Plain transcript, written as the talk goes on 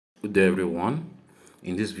Good day everyone.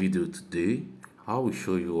 In this video today, I will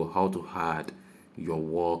show you how to add your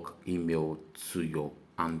work email to your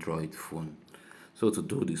Android phone. So to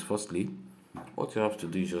do this, firstly, what you have to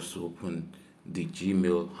do is just to open the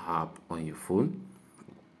Gmail app on your phone.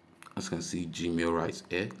 As you can see, Gmail right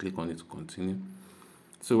here. Click on it to continue.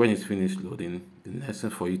 So when it's finished loading, the next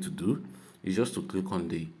thing for you to do is just to click on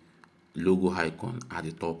the logo icon at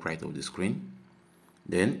the top right of the screen.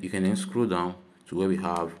 Then you can then scroll down to where we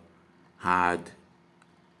have add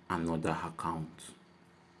another account.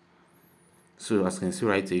 So as you can see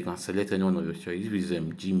right here, you can select any one of your choice. If it's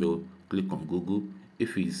Gmail, click on Google.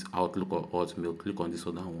 If it's Outlook or Hotmail, click on this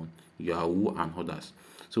other one, Yahoo and others.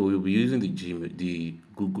 So we'll be using the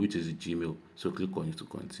Google, which is the Gmail. So click on it to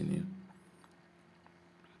continue.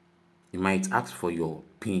 You might ask for your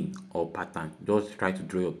pin or pattern. Just try to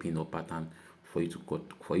draw your pin or pattern for you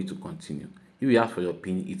to continue. If you ask for your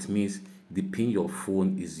pin, it means the pin your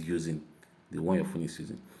phone is using, the one your phone is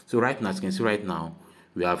using. So right now, as you can see right now,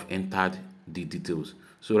 we have entered the details.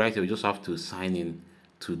 So right here, we just have to sign in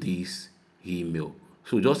to this email.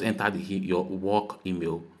 So just enter your work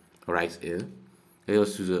email right here.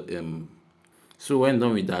 Let's use so when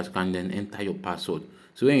done with that, you can then enter your password.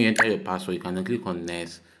 So when you enter your password, you can then click on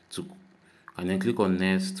next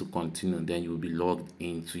to continue. Then you will be logged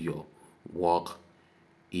into your work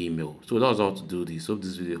email. So that's how to do this. Hope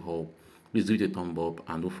this video helped. Please give it a thumb up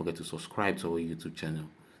and don't forget to subscribe to our YouTube channel.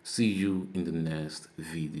 See you in the next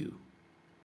video.